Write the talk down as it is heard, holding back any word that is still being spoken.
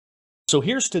So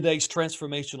here's today's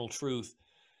transformational truth.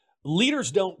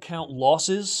 Leaders don't count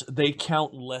losses, they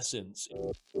count lessons.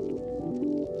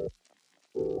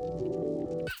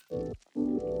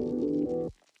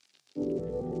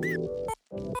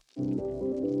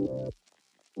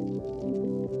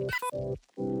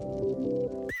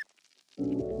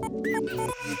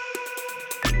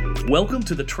 Welcome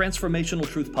to the Transformational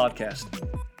Truth Podcast,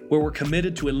 where we're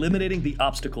committed to eliminating the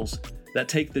obstacles that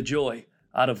take the joy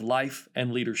out of life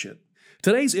and leadership.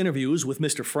 Today's interview is with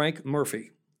Mr. Frank Murphy.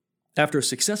 After a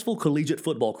successful collegiate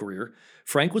football career,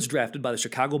 Frank was drafted by the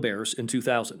Chicago Bears in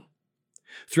 2000.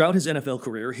 Throughout his NFL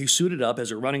career, he suited up as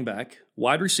a running back,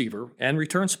 wide receiver, and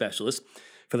return specialist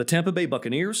for the Tampa Bay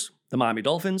Buccaneers, the Miami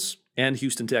Dolphins, and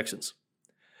Houston Texans.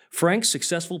 Frank's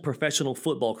successful professional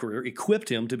football career equipped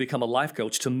him to become a life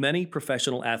coach to many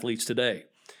professional athletes today.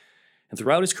 And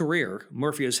throughout his career,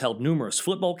 Murphy has held numerous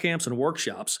football camps and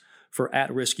workshops for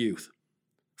at-risk youth.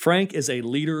 Frank is a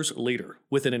leader's leader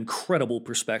with an incredible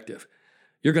perspective.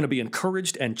 You're going to be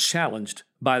encouraged and challenged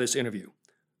by this interview.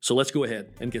 So let's go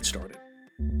ahead and get started.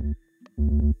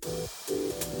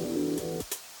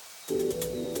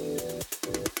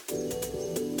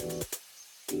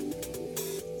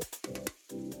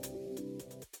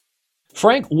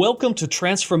 Frank, welcome to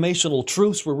Transformational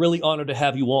Truths. We're really honored to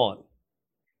have you on.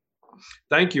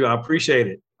 Thank you. I appreciate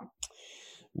it.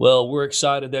 Well, we're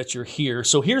excited that you're here.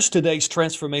 So here's today's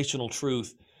transformational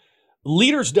truth.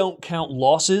 Leaders don't count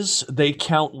losses, they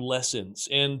count lessons.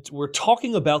 And we're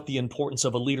talking about the importance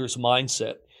of a leader's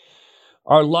mindset.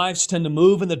 Our lives tend to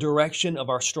move in the direction of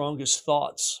our strongest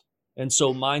thoughts. And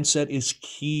so mindset is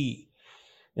key.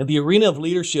 In the arena of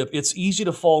leadership, it's easy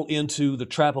to fall into the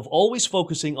trap of always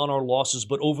focusing on our losses,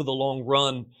 but over the long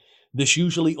run, this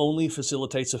usually only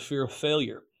facilitates a fear of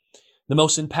failure. The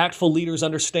most impactful leaders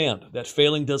understand that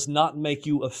failing does not make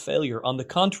you a failure. On the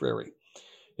contrary,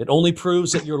 it only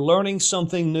proves that you're learning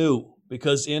something new,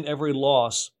 because in every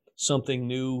loss, something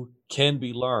new can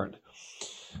be learned.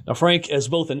 Now, Frank, as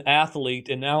both an athlete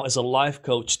and now as a life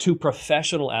coach, two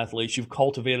professional athletes, you've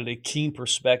cultivated a keen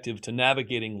perspective to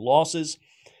navigating losses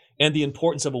and the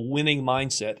importance of a winning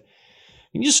mindset.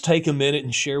 Can you just take a minute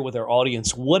and share with our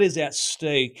audience what is at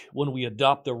stake when we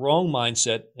adopt the wrong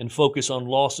mindset and focus on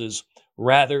losses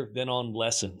rather than on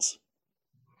lessons?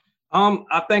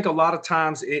 I think a lot of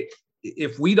times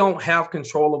if we don't have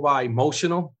control of our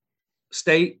emotional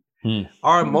state,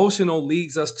 our emotional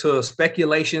leads us to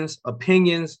speculations,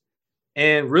 opinions,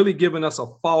 and really giving us a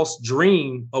false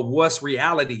dream of what's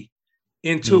reality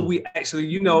until we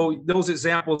actually, those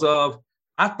examples of,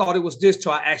 I thought it was this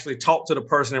till I actually talked to the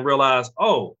person and realized,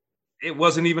 oh, it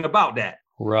wasn't even about that.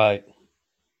 Right.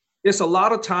 It's a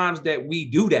lot of times that we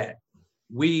do that.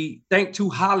 We think too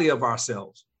highly of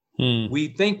ourselves.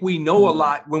 We think we know a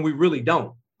lot when we really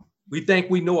don't. We think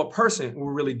we know a person when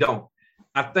we really don't.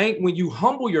 I think when you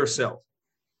humble yourself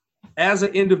as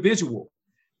an individual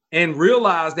and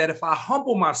realize that if I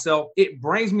humble myself, it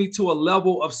brings me to a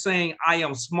level of saying I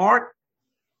am smart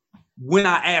when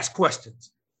I ask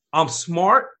questions. I'm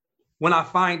smart when I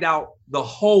find out the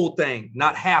whole thing,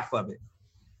 not half of it.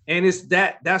 And it's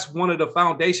that's one of the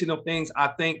foundational things I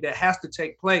think that has to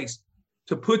take place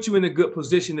to put you in a good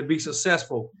position to be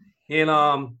successful in,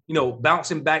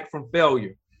 bouncing back from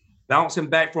failure, bouncing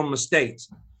back from mistakes.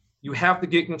 You have to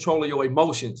get control of your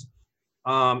emotions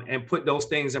and put those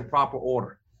things in proper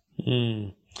order.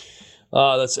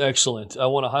 That's excellent. I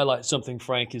want to highlight something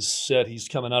Frank has said. He's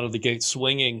coming out of the gate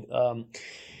swinging.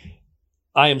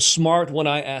 I am smart when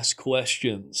I ask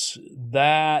questions.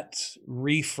 That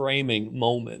reframing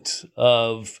moment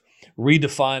of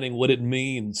redefining what it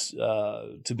means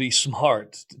to be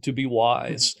smart, to be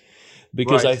wise,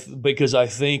 because I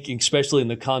think, especially in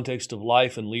the context of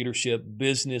life and leadership,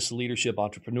 business leadership,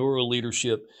 entrepreneurial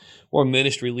leadership, or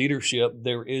ministry leadership,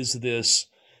 there is this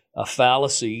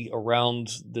fallacy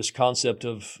around this concept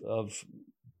of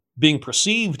being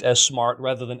perceived as smart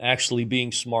rather than actually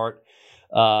being smart.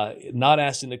 Not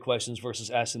asking the questions versus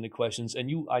asking the questions. And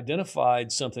you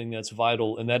identified something that's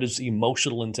vital, and that is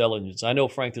emotional intelligence. I know,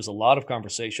 Frank, there's a lot of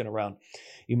conversation around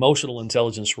emotional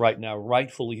intelligence right now,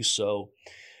 rightfully so.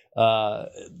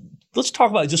 Let's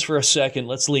talk about it just for a second.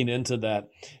 Let's lean into that.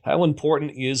 How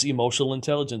important is emotional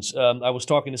intelligence? I was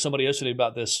talking to somebody yesterday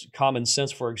about this common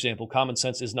sense, for example. Common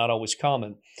sense is not always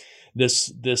common.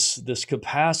 This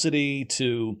capacity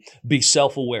to be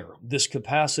self-aware, this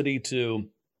capacity to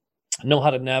know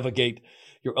how to navigate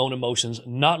your own emotions,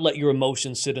 not let your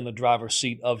emotions sit in the driver's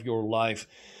seat of your life.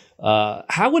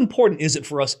 How important is it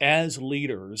for us as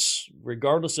leaders,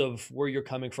 regardless of where you're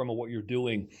coming from or what you're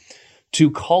doing,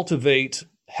 to cultivate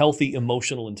healthy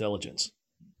emotional intelligence?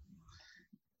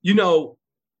 You know,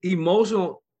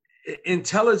 emotional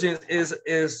intelligence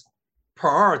is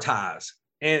prioritized.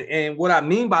 And what I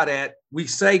mean by that, we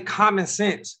say common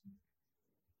sense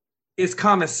is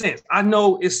common sense. I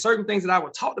know it's certain things that I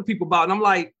would talk to people about, and I'm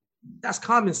like, that's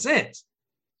common sense.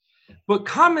 But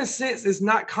common sense is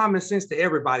not common sense to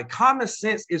everybody. Common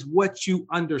sense is what you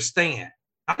understand,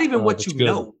 not even what you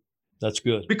know. That's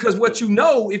good. Because what you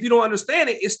know, if you don't understand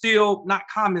it, it's still not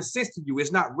common sense to you.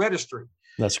 It's not registering.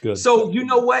 That's good. So you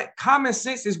know what? Common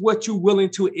sense is what you're willing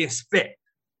to expect,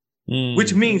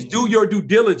 which means do your due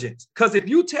diligence. Because if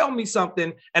you tell me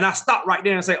something and I stop right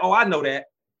there and say, oh, I know that.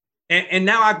 And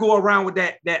now I go around with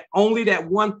that only that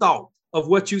one thought of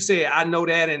what you said. I know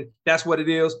that, and that's what it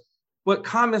is. But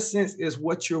common sense is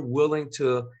what you're willing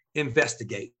to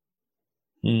investigate,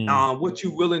 what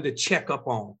you're willing to check up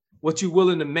on, what you're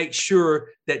willing to make sure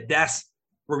that that's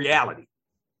reality.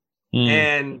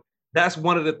 And that's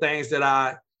one of the things that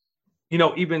I,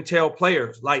 even tell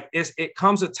players, like it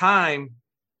comes a time,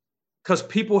 because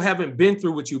people haven't been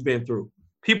through what you've been through.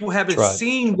 People haven't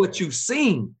seen what you've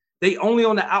seen. They only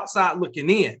on the outside looking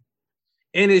in.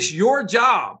 And it's your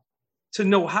job to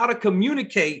know how to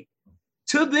communicate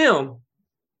to them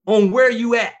on where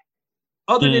you at.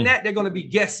 Other than that, they're going to be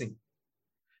guessing.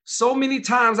 So many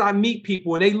times I meet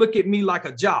people and they look at me like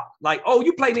a jock, like, oh,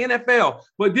 you play in the NFL.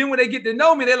 But then when they get to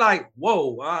know me, they're like,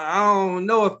 whoa, I don't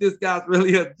know if this guy's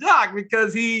really a jock,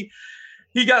 because he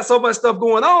got so much stuff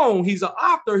going on. He's an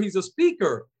author, he's a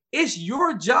speaker. It's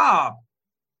your job,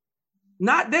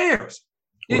 not theirs.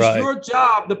 It's your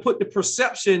job to put the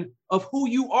perception of who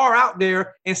you are out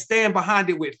there and stand behind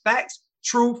it with facts,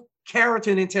 truth,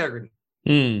 character, and integrity.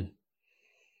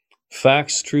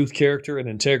 Facts, truth, character, and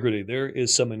integrity. There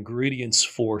is some ingredients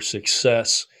for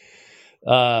success.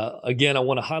 Again, I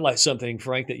want to highlight something,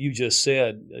 Frank, that you just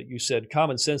said. You said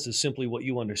common sense is simply what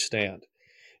you understand.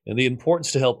 And the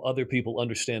importance to help other people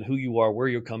understand who you are, where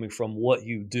you're coming from, what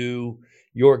you do,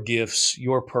 your gifts,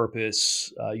 your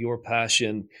purpose, your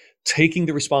passion, taking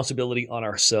the responsibility on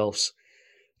ourselves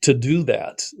to do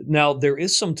that. Now, there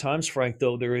is sometimes, Frank,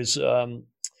 though, there is,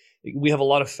 we have a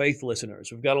lot of faith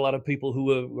listeners. We've got a lot of people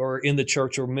who are in the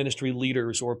church or ministry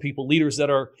leaders or leaders that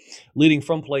are leading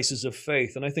from places of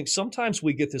faith. And I think sometimes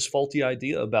we get this faulty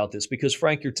idea about this because,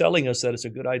 Frank, you're telling us that it's a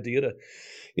good idea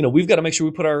to, we've got to make sure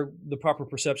we put the proper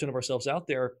perception of ourselves out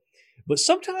there. But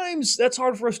sometimes that's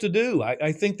hard for us to do.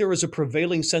 I think there is a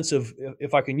prevailing sense of,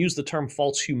 if I can use the term,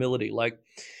 false humility. Like,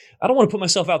 I don't want to put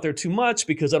myself out there too much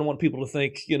because I don't want people to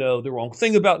think, the wrong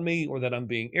thing about me, or that I'm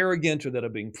being arrogant, or that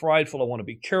I'm being prideful. I want to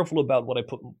be careful about what I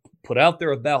put out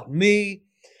there about me.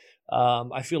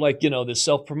 I feel like, this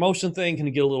self-promotion thing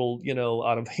can get a little,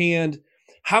 out of hand.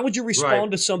 How would you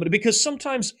respond to somebody? Because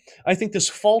sometimes I think this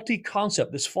faulty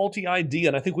concept, this faulty idea,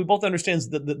 and I think we both understand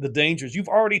the dangers. You've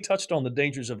already touched on the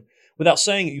dangers of, without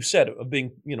saying it, you said, of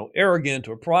being, arrogant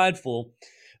or prideful.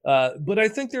 But I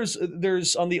think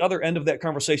there's on the other end of that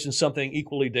conversation something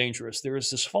equally dangerous. There is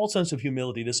this false sense of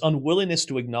humility, this unwillingness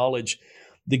to acknowledge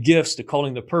the gifts, the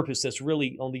calling, the purpose that's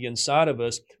really on the inside of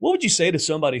us. What would you say to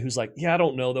somebody who's like, yeah, I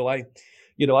don't know though. I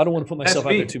don't want to put myself out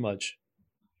there too much.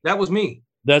 That was me.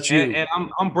 That's you. And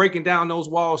I'm breaking down those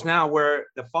walls now where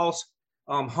the false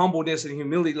humbleness and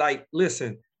humility, like,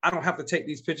 listen, I don't have to take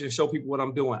these pictures and show people what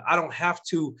I'm doing. I don't have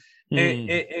to.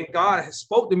 And God has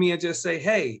spoke to me and just say,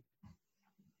 hey,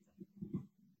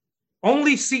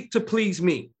 only seek to please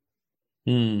me.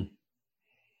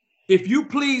 If you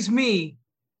please me,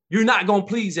 you're not going to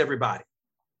please everybody.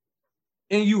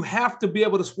 And you have to be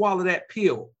able to swallow that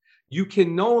pill. You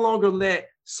can no longer let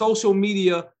social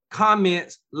media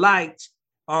comments, likes,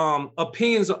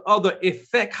 opinions of others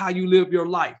affect how you live your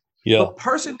life. Yeah. The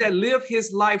person that live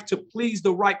his life to please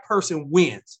the right person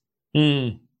wins.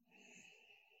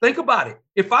 Think about it.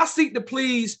 If I seek to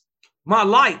please my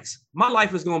likes, my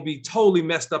life is going to be totally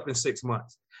messed up in 6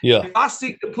 months. Yeah. If I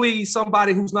seek to please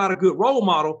somebody who's not a good role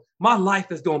model, my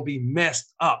life is going to be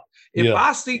messed up. If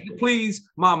I seek to please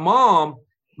my mom,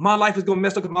 my life is going to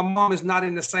mess up because my mom is not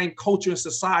in the same culture and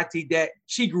society that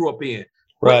she grew up in.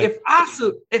 Right.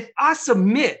 But if I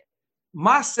submit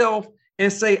myself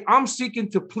and say, I'm seeking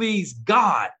to please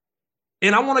God,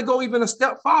 and I want to go even a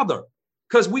step farther,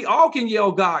 because we all can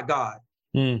yell, God, God.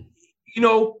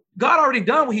 God already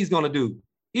done what he's going to do.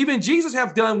 Even Jesus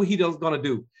have done what he was going to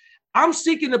do. I'm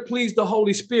seeking to please the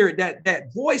Holy Spirit,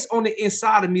 that voice on the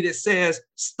inside of me that says,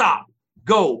 stop,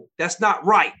 go. That's not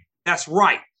right. That's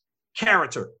right.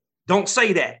 Character. Don't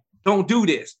say that. Don't do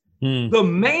this. The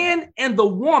man and the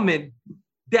woman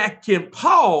that can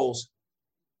pause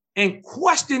and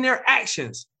question their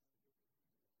actions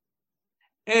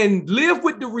and live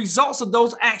with the results of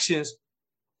those actions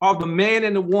are the man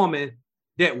and the woman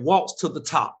that walks to the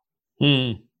top.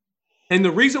 Mm. And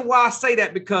the reason why I say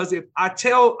that, because if I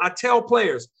tell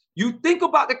players, you think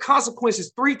about the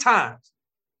consequences 3 times.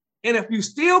 And if you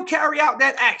still carry out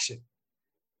that action,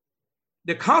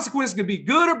 the consequences can be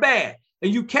good or bad,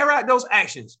 and you carry out those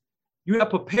actions, you have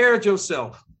prepared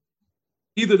yourself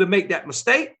either to make that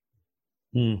mistake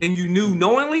and you knew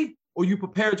knowingly, or you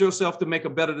prepared yourself to make a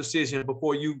better decision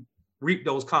before you reap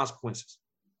those consequences.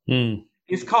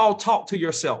 It's called talk to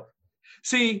yourself.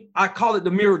 See, I call it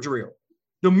the mirror drill.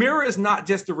 The mirror is not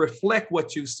just to reflect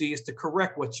what you see, it's to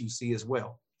correct what you see as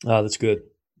well. Oh, that's good.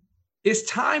 It's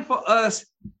time for us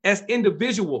as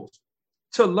individuals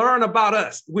to learn about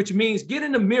us, which means get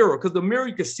in the mirror, because the mirror,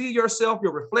 you can see yourself,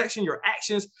 your reflection, your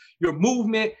actions, your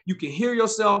movement, you can hear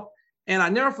yourself. And I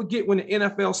never forget when the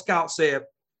NFL scout said,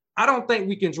 I don't think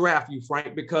we can draft you,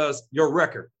 Frank, because your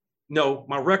record. No,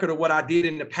 my record of what I did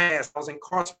in the past, I was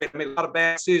incarcerated, I made a lot of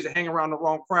bad decisions, hanging around the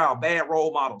wrong crowd, bad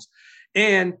role models.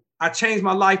 And I changed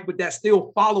my life, but that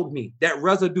still followed me. That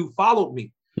residue followed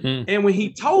me. And when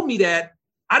he told me that,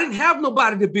 I didn't have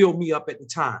nobody to build me up at the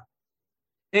time.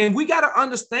 And we got to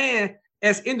understand,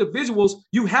 as individuals,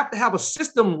 you have to have a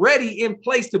system ready in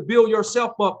place to build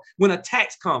yourself up when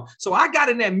attacks come. So I got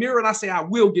in that mirror and I say, I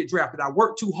will get drafted. I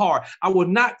work too hard. I will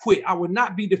not quit. I will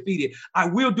not be defeated. I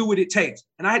will do what it takes.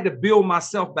 And I had to build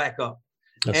myself back up.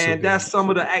 That's some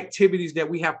of the activities that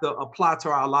we have to apply to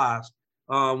our lives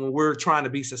when we're trying to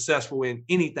be successful in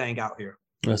anything out here.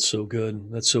 That's so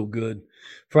good. That's so good.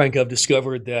 Frank, I've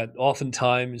discovered that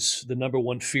oftentimes the number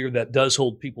one fear that does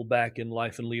hold people back in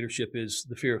life and leadership is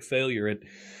the fear of failure. It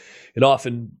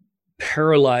often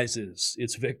paralyzes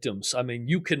its victims. I mean,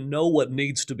 you can know what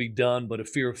needs to be done, but a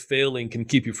fear of failing can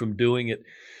keep you from doing it.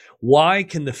 Why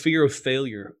can the fear of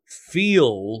failure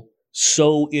feel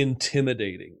so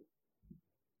intimidating?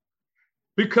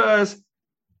 Because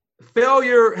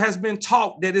failure has been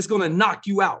taught that it's going to knock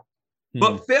you out.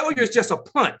 But failure is just a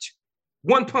punch,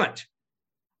 one punch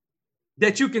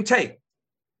that you can take.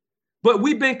 But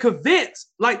we've been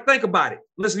convinced, like, think about it.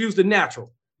 Let's use the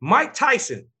natural. Mike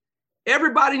Tyson.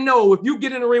 Everybody know if you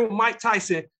get in the ring with Mike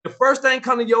Tyson, the first thing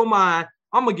come to your mind,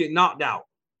 I'm going to get knocked out.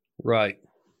 Right.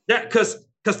 Because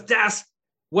that's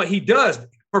what he does.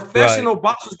 Professional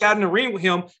boxers got in the ring with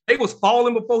him. They was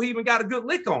falling before he even got a good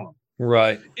lick on them.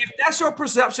 Right. If that's your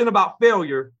perception about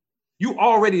failure, you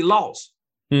already lost.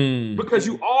 Because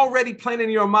you already planning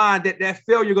in your mind that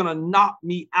failure going to knock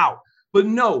me out. But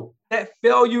no, that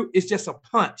failure is just a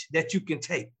punch that you can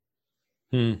take.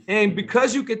 And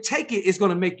because you can take it, it's going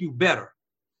to make you better.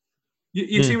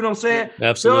 You see what I'm saying?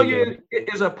 Absolutely. Failure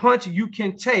is a punch you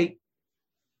can take,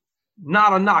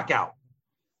 not a knockout.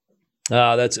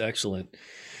 That's excellent.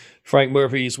 Frank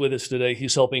Murphy is with us today.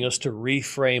 He's helping us to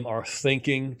reframe our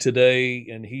thinking today,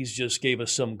 and he's just gave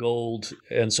us some gold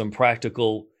and some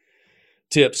practical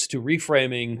tips to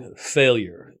reframing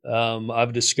failure.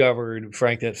 I've discovered,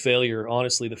 Frank, that failure,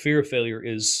 honestly, the fear of failure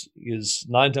is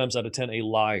 9 times out of 10 a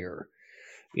liar.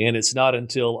 And it's not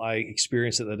until I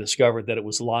experienced it that I discovered that it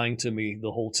was lying to me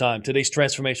the whole time. Today's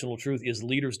transformational truth is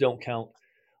leaders don't count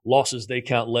losses, they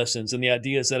count lessons. And the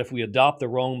idea is that if we adopt the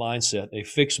wrong mindset, a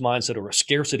fixed mindset or a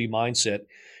scarcity mindset,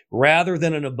 rather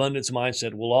than an abundance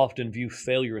mindset, we'll often view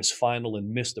failure as final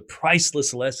and miss the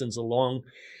priceless lessons along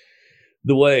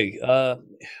the way.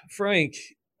 Frank,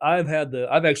 I've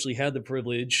actually had the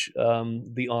privilege,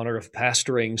 the honor of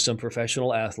pastoring some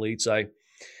professional athletes. I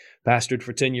pastored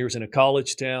for 10 years in a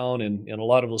college town, and a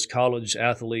lot of those college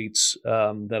athletes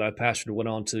that I pastored went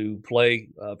on to play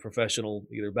professional,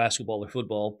 either basketball or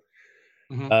football,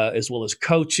 as well as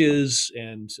coaches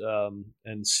and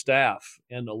staff.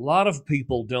 And a lot of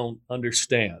people don't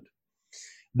understand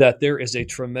that there is a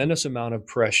tremendous amount of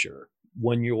pressure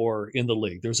when you're in the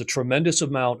league. There's a tremendous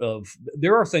amount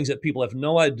there are things that people have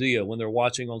no idea when they're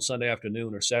watching on Sunday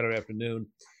afternoon or Saturday afternoon.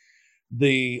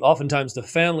 Oftentimes the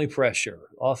family pressure,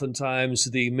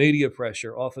 oftentimes the media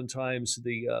pressure, oftentimes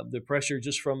the pressure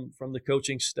just from the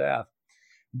coaching staff.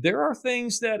 There are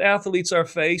things that athletes are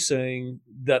facing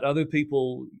that other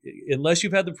people, unless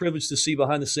you've had the privilege to see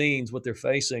behind the scenes what they're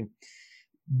facing,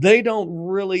 they don't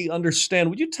really understand.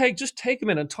 Would you take a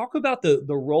minute and talk about the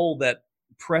role that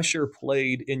pressure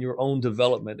played in your own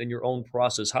development, in your own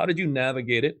process? How did you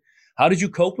navigate it? How did you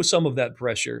cope with some of that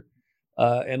pressure?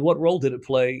 And what role did it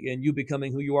play in you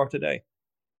becoming who you are today?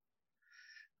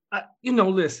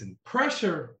 Listen,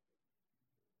 pressure,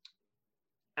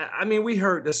 I mean, we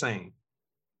heard the same.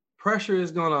 Pressure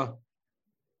is going to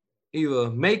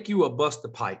either make you or bust the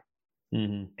pipe.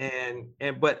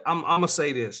 But I'm going to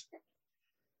say this.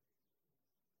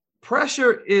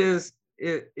 Pressure is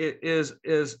a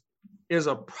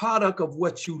product of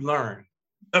what you learn.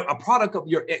 a product of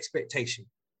your expectation.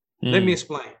 Let me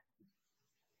explain.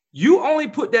 You only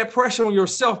put that pressure on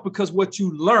yourself because what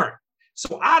you learned.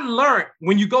 So I learned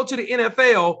when you go to the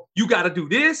NFL, you got to do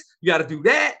this, you got to do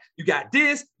that, you got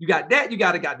this, you got that, you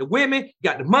got the women, you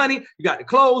got the money, you got the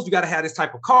clothes, you got to have this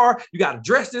type of car, you got to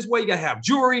dress this way, you got to have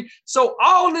jewelry. So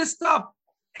all this stuff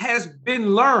has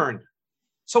been learned.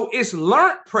 So it's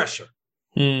learned pressure.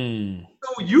 So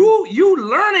you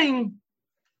learning,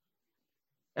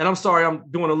 and I'm sorry, I'm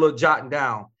doing a little jotting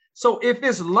down. So if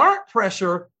it's learned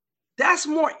pressure, that's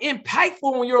more impactful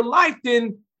on your life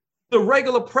than the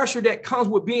regular pressure that comes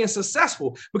with being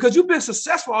successful, because you've been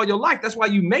successful all your life. That's why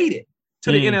you made it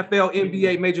to the NFL,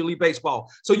 NBA, Major League Baseball.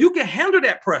 So you can handle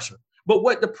that pressure. But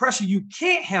what the pressure you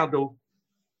can't handle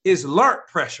is learned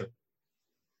pressure.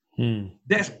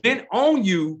 That's been on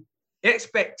you,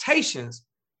 expectations,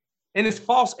 and it's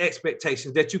false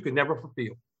expectations that you can never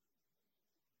fulfill.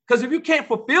 Because if you can't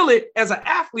fulfill it as an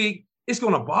athlete, it's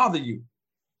going to bother you.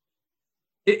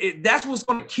 That's what's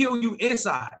going to kill you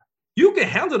inside. You can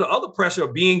handle the other pressure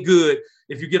of being good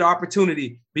if you get an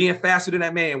opportunity, being faster than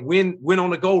that man, win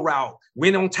on the go route,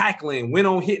 win on tackling, win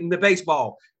on hitting the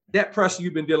baseball. That pressure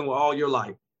you've been dealing with all your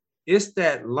life. It's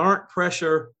that learned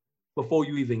pressure before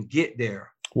you even get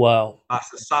there. Wow. By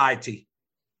society,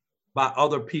 by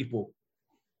other people,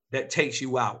 that takes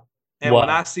you out. And when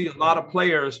I see a lot of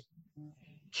players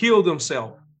kill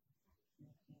themselves,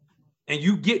 and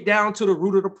you get down to the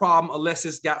root of the problem, unless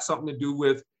it's got something to do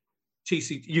with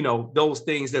TC, those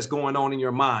things that's going on in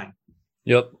your mind.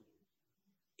 Yep.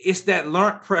 It's that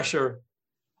learned pressure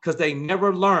because they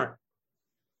never learned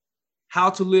how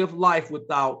to live life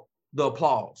without the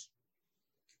applause,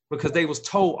 because they was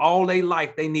told all their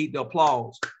life they need the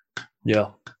applause.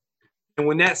 Yeah. And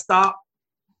when that stopped,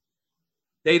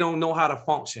 they don't know how to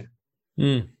function.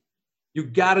 You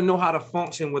got to know how to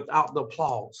function without the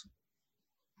applause.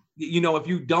 If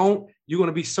you don't, you're going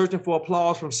to be searching for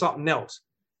applause from something else.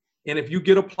 And if you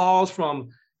get applause from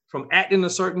acting a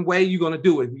certain way, you're going to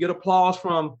do it. If you get applause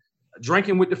from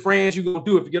drinking with the friends, you're going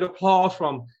to do it. If you get applause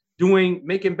from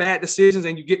making bad decisions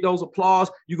and you get those applause,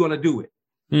 you're going to do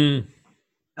it.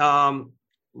 Don't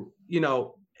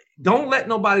let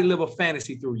nobody live a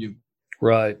fantasy through you.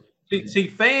 Right. See,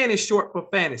 fan is short for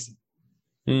fantasy.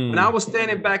 When I was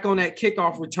standing back on that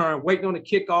kickoff return, waiting on the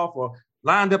kickoff or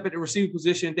lined up at the receiver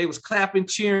position, they was clapping,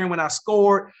 cheering when I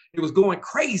scored. It was going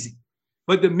crazy.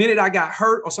 But the minute I got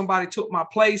hurt or somebody took my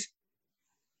place,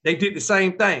 they did the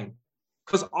same thing.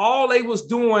 Because all they was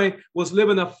doing was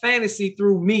living a fantasy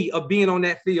through me of being on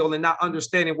that field and not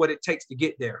understanding what it takes to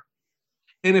get there.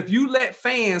 And if you let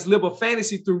fans live a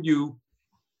fantasy through you,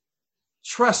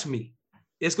 trust me,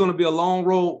 it's going to be a long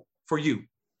road for you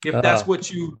if that's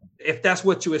what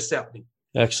you accepting.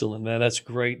 Excellent, man. That's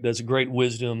great. That's great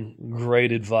wisdom,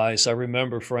 great advice. I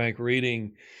remember, Frank,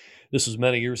 reading, this was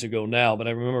many years ago now, but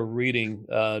I remember reading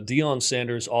Deion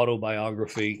Sanders'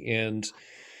 autobiography, and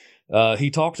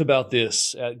he talked about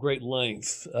this at great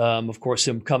length. Of course,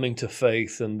 him coming to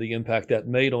faith and the impact that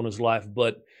made on his life.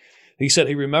 But he said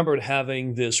he remembered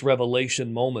having this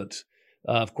revelation moment.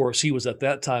 Of course, he was at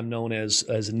that time known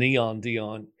as Neon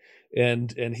Deion.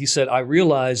 And he said, I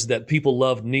realized that people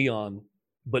loved Neon,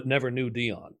 but never knew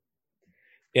Deion.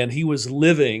 And he was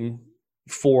living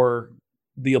for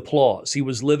the applause. He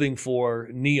was living for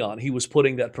Neon. He was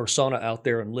putting that persona out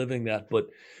there and living that, but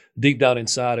deep down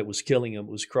inside, it was killing him.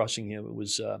 It was crushing him.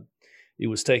 It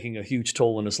was taking a huge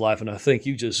toll on his life. And I think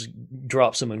you just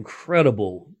dropped some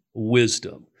incredible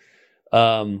wisdom.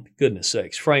 Goodness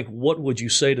sakes. Frank, what would you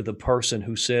say to the person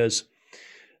who says,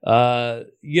 yeah,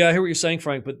 I hear what you're saying,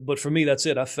 Frank, but for me, that's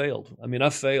it. I failed. I mean, I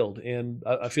failed, and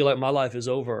I feel like my life is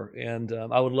over, and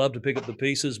I would love to pick up the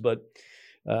pieces, but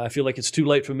I feel like it's too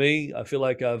late for me. I feel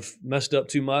like I've messed up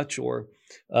too much, or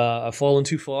I've fallen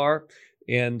too far,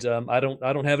 and I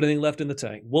don't have anything left in the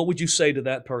tank. What would you say to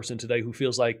that person today who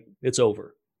feels like it's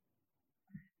over?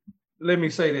 Let me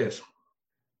say this.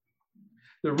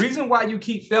 The reason why you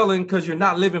keep failing because you're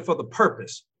not living for the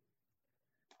purpose.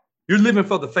 You're living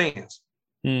for the fans.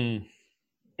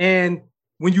 And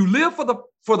when you live for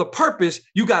the purpose,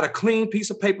 you got a clean piece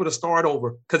of paper to start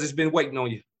over because it's been waiting on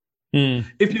you.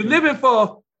 If you're living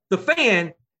for the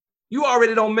fan, you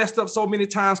already done messed up so many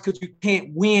times because you can't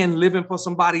win living for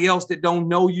somebody else that don't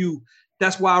know you.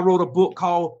 That's why I wrote a book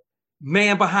called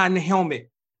Man Behind the Helmet,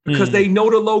 because they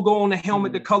know the logo on the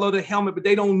helmet, the color of the helmet, but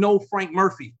they don't know Frank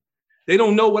Murphy. They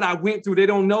don't know what I went through. They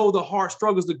don't know the hard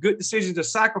struggles, the good decisions, the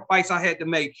sacrifice I had to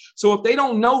make. So if they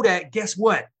don't know that, guess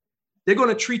what? They're going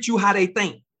to treat you how they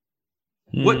think,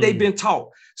 what they've been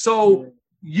taught. So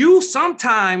you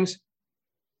sometimes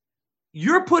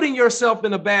you're putting yourself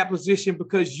in a bad position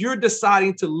because you're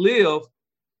deciding to live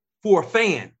for a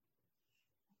fan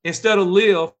instead of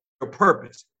live for your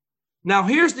purpose. Now,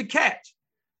 here's the catch.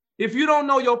 If you don't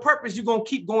know your purpose, you're going to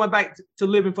keep going back to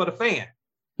living for the fan.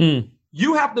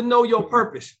 You have to know your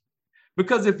purpose,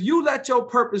 because if you let your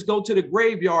purpose go to the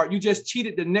graveyard, you just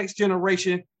cheated the next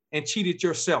generation and cheated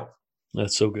yourself.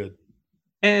 That's so good.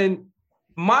 And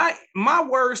my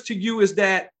words to you is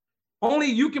that only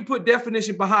you can put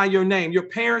definition behind your name. Your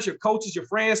parents, your coaches, your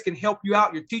friends can help you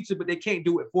out, your teachers, but they can't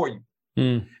do it for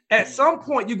you. At some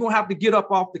point, you're going to have to get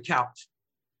up off the couch.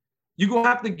 You're going to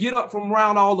have to get up from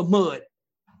around all the mud.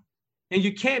 And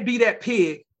you can't be that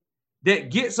pig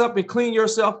that gets up and clean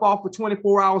yourself off for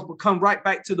 24 hours, but come right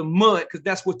back to the mud because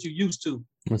that's what you're used to.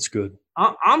 That's good.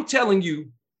 I'm telling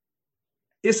you,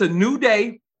 it's a new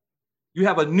day. You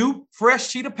have a new fresh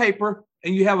sheet of paper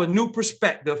and you have a new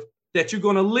perspective that you're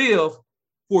going to live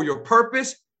for your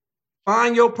purpose,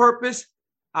 find your purpose,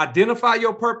 identify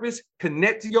your purpose,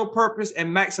 connect to your purpose, and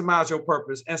maximize your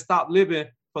purpose, and stop living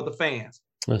for the fans.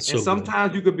 That's and so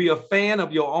sometimes good. You could be a fan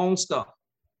of your own stuff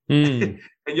and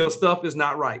your stuff is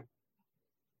not right.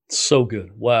 So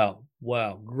good. Wow.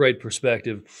 Wow. Great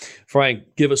perspective.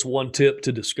 Frank, give us one tip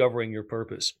to discovering your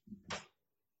purpose.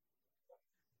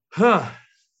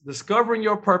 Discovering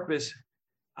your purpose.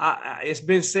 It's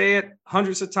been said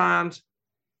hundreds of times.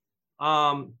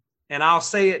 And I'll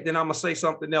say it, then I'm going to say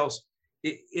something else.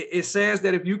 It says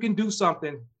that if you can do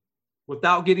something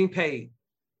without getting paid,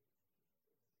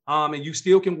 and you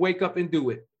still can wake up and do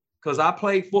it, because I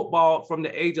played football from the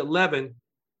age 11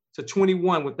 to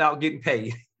 21 without getting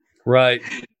paid. Right.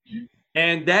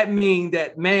 And that means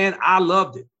that, man, I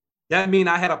loved it. That means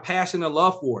I had a passion and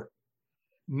love for it.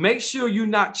 Make sure you're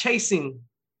not chasing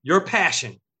your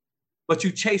passion, but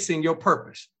you're chasing your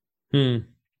purpose.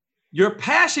 Your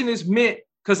passion is meant,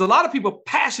 because a lot of people are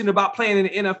passionate about playing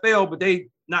in the NFL, but they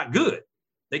not good.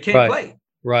 They can't play.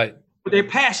 Right. But they're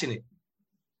passionate.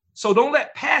 So don't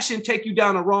let passion take you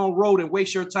down the wrong road and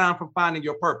waste your time from finding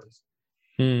your purpose.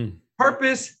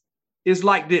 Purpose is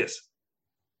like this.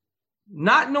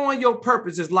 Not knowing your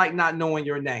purpose is like not knowing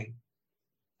your name.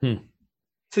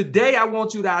 Today, I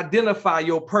want you to identify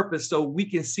your purpose so we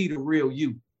can see the real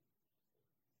you.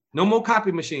 No more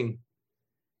copy machine.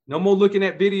 No more looking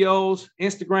at videos,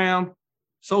 Instagram,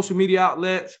 social media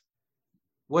outlets,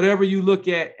 whatever you look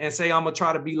at and say, I'm going to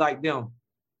try to be like them.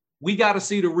 We got to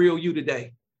see the real you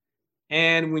today.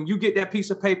 And when you get that piece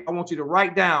of paper, I want you to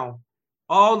write down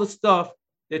all the stuff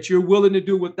that you're willing to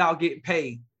do without getting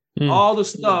paid. All the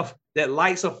stuff that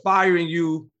lights a fire in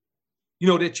you,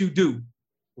 that you do.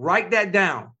 Write that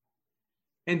down.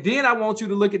 And then I want you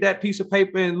to look at that piece of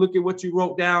paper and look at what you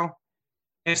wrote down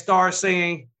and start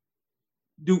saying,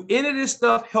 do any of this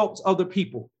stuff helps other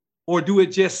people, or do it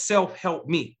just self-help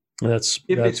me? If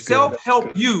it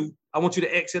self-help you, I want you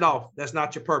to exit off. That's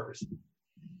not your purpose.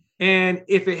 And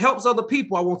if it helps other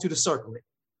people, I want you to circle it.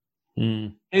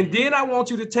 And then I want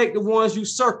you to take the ones you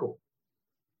circle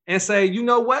and say, you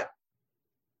know what?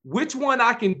 Which one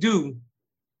I can do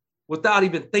without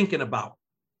even thinking about?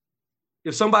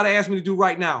 If somebody asks me to do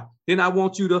right now, then I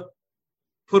want you to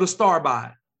put a star by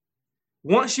it.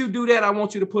 Once you do that, I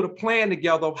want you to put a plan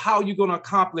together of how you're going to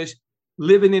accomplish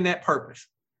living in that purpose.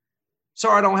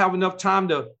 Sorry, I don't have enough time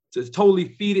to totally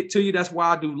feed it to you. That's why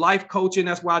I do life coaching.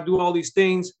 That's why I do all these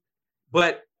things.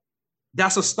 But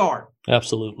that's a start.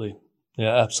 Absolutely.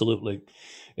 Yeah, absolutely.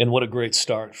 And what a great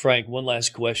start. Frank, one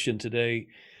last question today.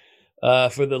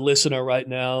 For the listener right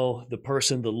now, the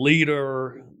person, the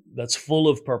leader that's full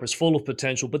of purpose, full of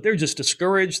potential, but they're just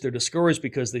discouraged. They're discouraged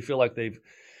because they feel like they've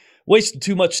wasted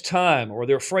too much time, or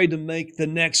they're afraid to make the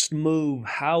next move.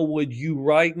 How would you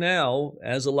right now,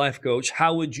 as a life coach,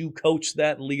 how would you coach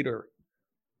that leader?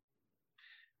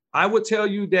 I would tell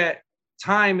you that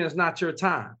time is not your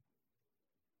time.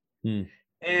 And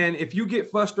if you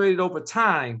get frustrated over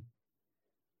time,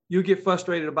 you get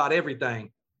frustrated about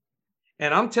everything.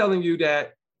 And I'm telling you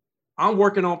that I'm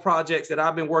working on projects that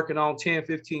I've been working on 10,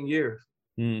 15 years.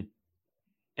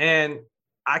 And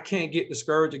I can't get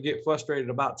discouraged or get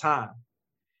frustrated about time.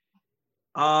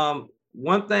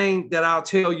 One thing that I'll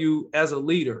tell you as a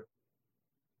leader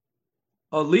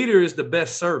is the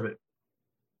best servant.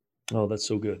 Oh, that's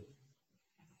so good.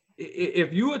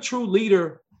 If you're a true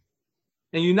leader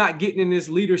and you're not getting in this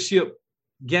leadership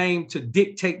game to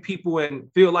dictate people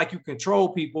and feel like you control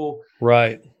people.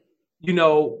 Right.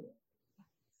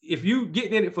 If you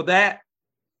getting in it for that,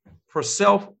 for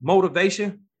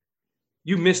self-motivation,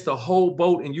 you miss the whole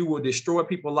boat and you will destroy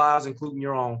people's lives, including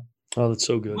your own. Oh, that's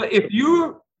so good. But if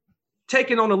you're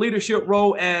taking on a leadership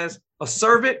role as a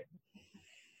servant,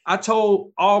 I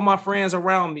told all my friends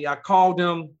around me, I called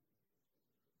them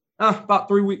about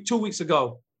 2 weeks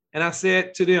ago. And I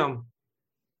said to them,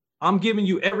 I'm giving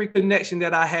you every connection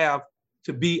that I have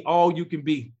to be all you can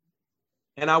be.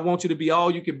 And I want you to be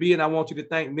all you can be. And I want you to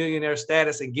think millionaire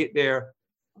status and get there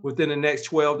within the next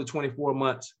 12 to 24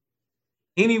 months.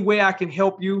 Any way I can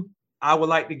help you, I would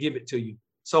like to give it to you.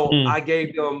 So I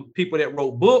gave them people that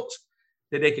wrote books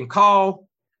that they can call.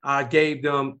 I gave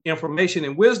them information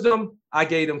and wisdom. I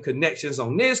gave them connections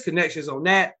on this, connections on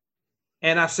that.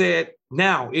 And I said,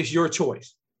 now it's your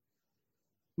choice.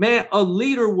 Man, a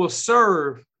leader will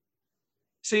serve.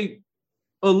 See,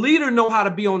 a leader know how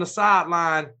to be on the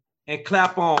sideline and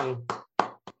clap on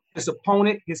his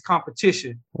opponent, his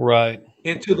competition. Right.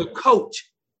 And to the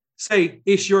coach, say,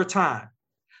 it's your time.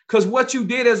 Because what you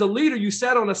did as a leader, you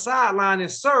sat on the sideline and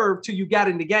served till you got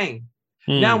in the game.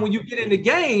 Now, when you get in the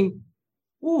game,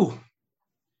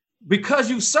 because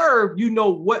you serve, you know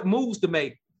what moves to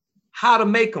make, how to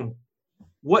make them,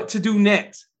 what to do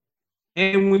next.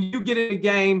 And when you get in the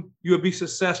game, you'll be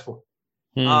successful.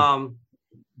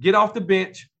 Get off the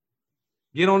bench,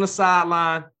 get on the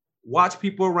sideline, watch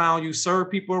people around you,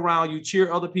 serve people around you,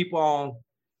 cheer other people on.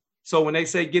 So when they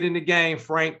say get in the game,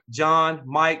 Frank, John,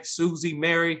 Mike, Susie,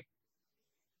 Mary,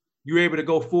 you're able to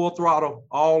go full throttle,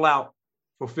 all out,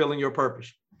 fulfilling your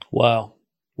purpose. Wow.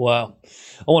 Wow.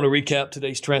 I want to recap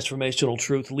today's transformational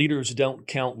truth. Leaders don't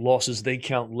count losses, they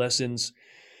count lessons.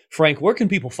 Frank, where can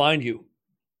people find you?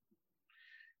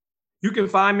 You can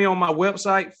find me on my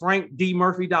website,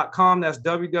 frankdmurphy.com. That's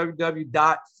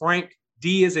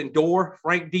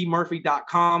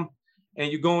frankdmurphy.com. And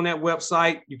you go on that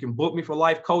website, you can book me for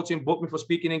life coaching, book me for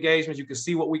speaking engagements. You can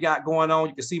see what we got going on.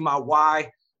 You can see my why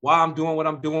I'm doing what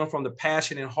I'm doing from the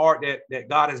passion and heart that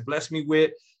God has blessed me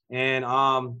with. And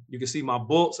you can see my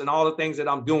books and all the things that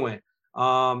I'm doing.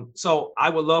 So I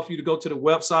would love for you to go to the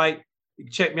website. You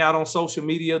can check me out on social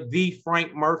media, The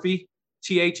Frank Murphy,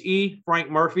 THE, Frank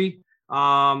Murphy.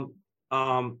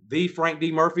 The Frank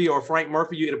D. Murphy or Frank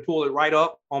Murphy, you had to pull it right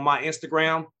up on my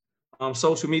Instagram,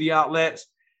 social media outlets.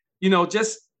 You know,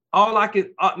 just all I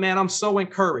could, man, I'm so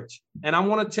encouraged. And I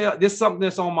want to tell, this is something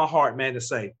that's on my heart, man, to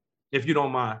say, if you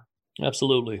don't mind.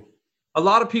 Absolutely. A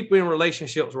lot of people in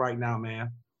relationships right now,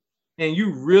 man, and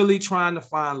you really trying to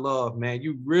find love, man.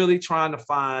 You really trying to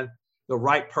find the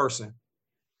right person.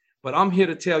 But I'm here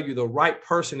to tell you the right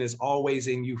person is always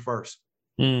in you first.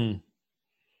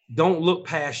 Don't look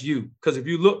past you, because if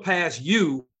you look past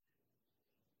you,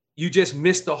 you just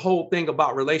miss the whole thing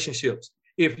about relationships.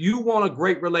 If you want a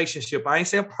great relationship, I ain't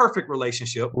say a perfect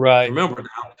relationship. Right. Remember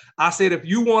now, I said, if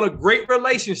you want a great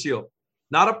relationship,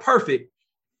 not a perfect,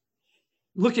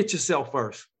 look at yourself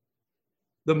first.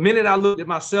 The minute I looked at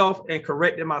myself and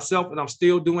corrected myself, and I'm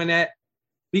still doing that,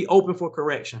 be open for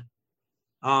correction.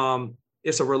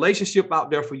 It's a relationship out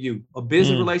there for you, a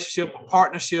business relationship, a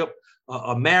partnership,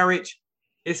 a marriage.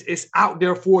 It's out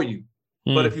there for you.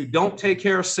 But if you don't take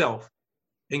care of self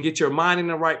and get your mind in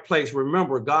the right place,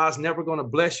 remember, God's never going to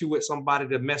bless you with somebody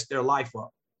that messed their life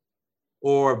up,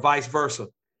 or vice versa.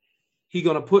 He's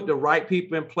going to put the right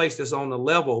people in place that's on the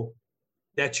level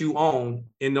that you own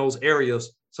in those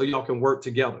areas so y'all can work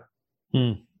together.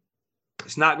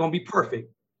 It's not going to be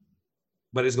perfect,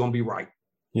 but it's going to be right.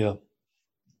 Yeah.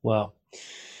 Wow.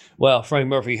 Wow, Frank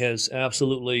Murphy has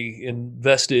absolutely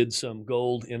invested some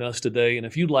gold in us today. And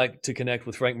if you'd like to connect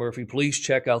with Frank Murphy, please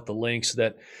check out the links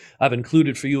that I've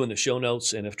included for you in the show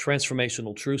notes. And if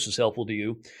Transformational Truths is helpful to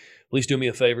you, please do me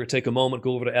a favor, take a moment,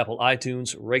 go over to Apple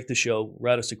iTunes, rate the show,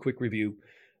 write us a quick review.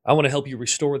 I want to help you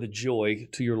restore the joy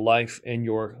to your life and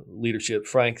your leadership.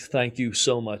 Frank, thank you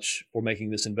so much for making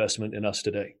this investment in us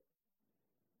today.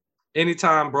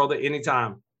 Anytime, brother,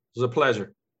 anytime. It was a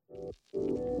pleasure.